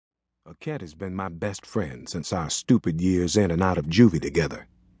A cat has been my best friend since our stupid years in and out of juvie together.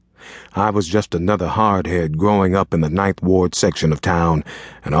 I was just another hardhead growing up in the Ninth Ward section of town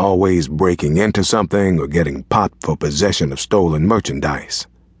and always breaking into something or getting popped for possession of stolen merchandise.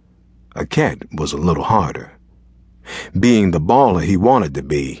 A cat was a little harder. Being the baller he wanted to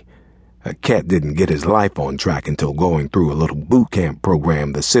be, a cat didn't get his life on track until going through a little boot camp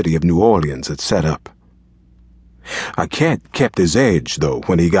program the city of New Orleans had set up. A cat kept his edge, though,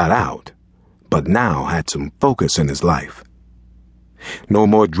 when he got out, but now had some focus in his life. No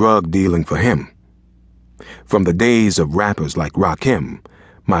more drug dealing for him. From the days of rappers like Rakim,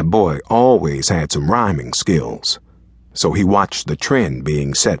 my boy always had some rhyming skills, so he watched the trend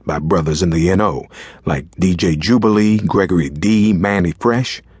being set by brothers in the N.O., like DJ Jubilee, Gregory D., Manny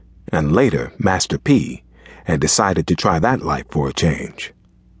Fresh, and later Master P, and decided to try that life for a change.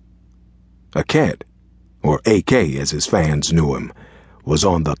 A cat, or AK as his fans knew him, was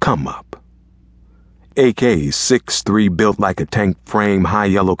on the come-up. AK's 6'3", built like a tank frame, high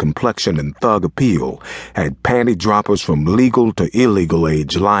yellow complexion, and thug appeal had panty droppers from legal to illegal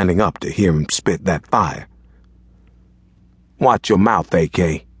age lining up to hear him spit that fire. "Watch your mouth,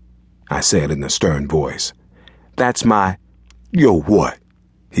 AK," I said in a stern voice. "That's my—" "Yo, what?"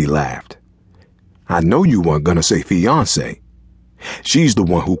 he laughed. "I know you weren't gonna say fiancé. She's the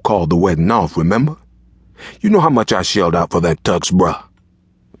one who called the wedding off, remember? You know how much I shelled out for that tux, bruh?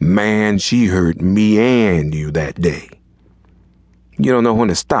 Man, she hurt me and you that day." "You don't know when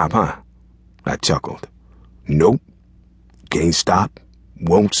to stop, huh?" I chuckled. "Nope. Can't stop,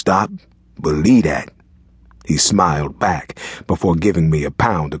 won't stop, believe that." He smiled back before giving me a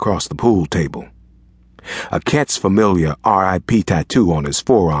pound across the pool table. A cat's familiar R.I.P. tattoo on his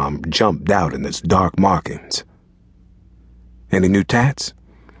forearm jumped out in its dark markings. "Any new tats?"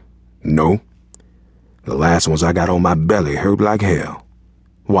 "No. The last ones I got on my belly hurt like hell.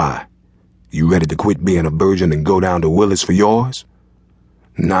 Why? You ready to quit being a virgin and go down to Willis for yours?"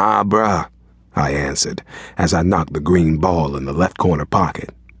 "Nah, bruh," I answered as I knocked the green ball in the left corner pocket.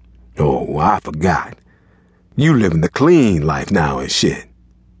 "Oh, I forgot. You living the clean life now and shit.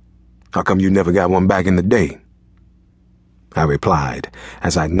 How come you never got one back in the day?" I replied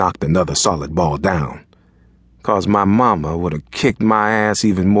as I knocked another solid ball down. "'Cause my mama would have kicked my ass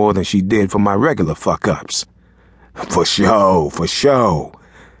even more than she did for my regular fuck-ups." For sure.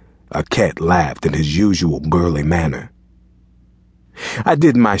 A cat laughed in his usual burly manner. I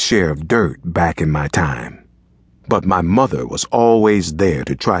did my share of dirt back in my time, but my mother was always there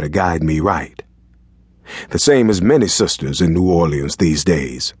to try to guide me right. The same as many sisters in New Orleans these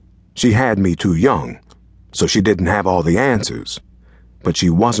days. She had me too young, so she didn't have all the answers, but she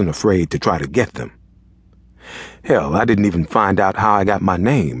wasn't afraid to try to get them. Hell, I didn't even find out how I got my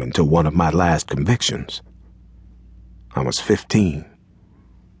name until one of my last convictions. I was 15.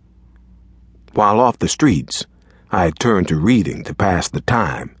 While off the streets, I had turned to reading to pass the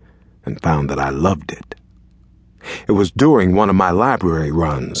time and found that I loved it. It was during one of my library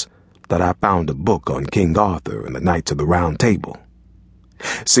runs that I found a book on King Arthur and the Knights of the Round Table.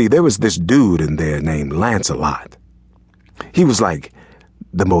 See, there was this dude in there named Lancelot. He was like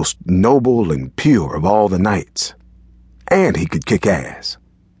the most noble and pure of all the knights, and he could kick ass.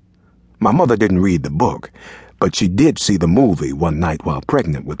 My mother didn't read the book, but she did see the movie one night while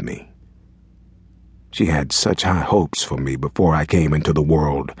pregnant with me. She had such high hopes for me before I came into the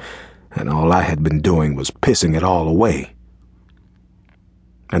world, and all I had been doing was pissing it all away.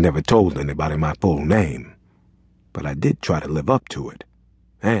 I never told anybody my full name, but I did try to live up to it,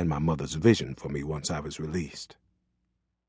 and my mother's vision for me once I was released.